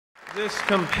This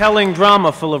compelling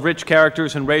drama full of rich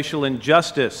characters and racial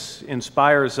injustice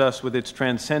inspires us with its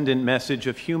transcendent message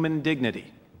of human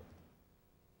dignity.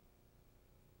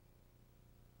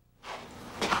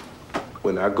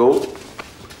 When I go,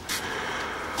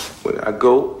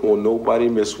 won't nobody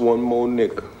miss one more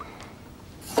nigga.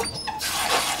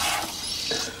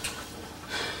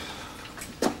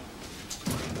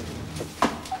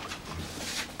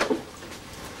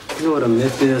 You know what a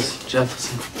myth is,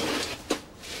 Jefferson?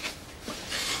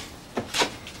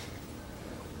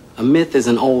 A myth is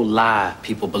an old lie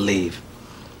people believe.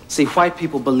 See, white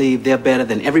people believe they're better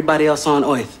than everybody else on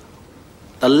earth.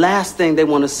 The last thing they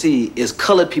want to see is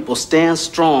colored people stand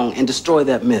strong and destroy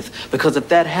that myth. Because if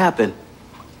that happened,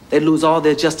 they lose all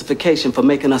their justification for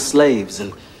making us slaves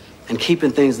and keeping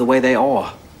things the way they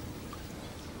are.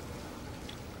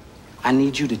 I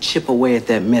need you to chip away at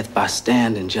that myth by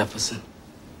standing, Jefferson.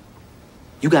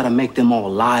 You got to make them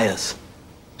all liars.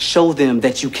 Show them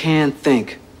that you can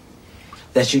think,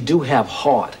 that you do have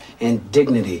heart and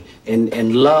dignity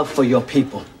and love for your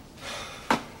people.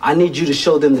 I need you to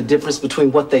show them the difference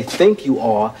between what they think you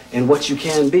are and what you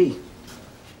can be.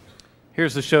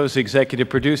 Here's the show's executive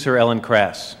producer, Ellen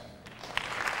Krass.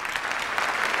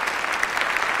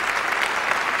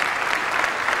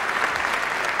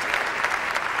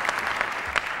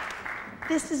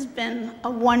 This has been a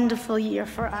wonderful year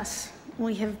for us.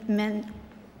 We have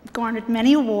garnered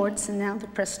many awards, and now the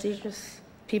prestigious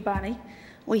Peabody.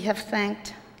 We have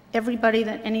thanked everybody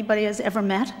that anybody has ever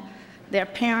met, their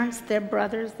parents, their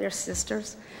brothers, their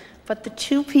sisters. But the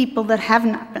two people that have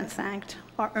not been thanked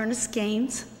are Ernest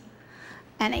Gaines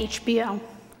and HBO.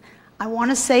 I want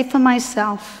to say for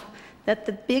myself that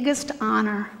the biggest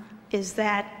honor is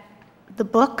that the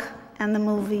book and the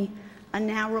movie are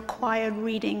now required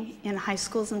reading in high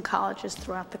schools and colleges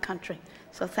throughout the country.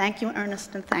 So thank you,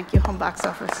 Ernest, and thank you, Home Box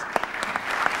Office.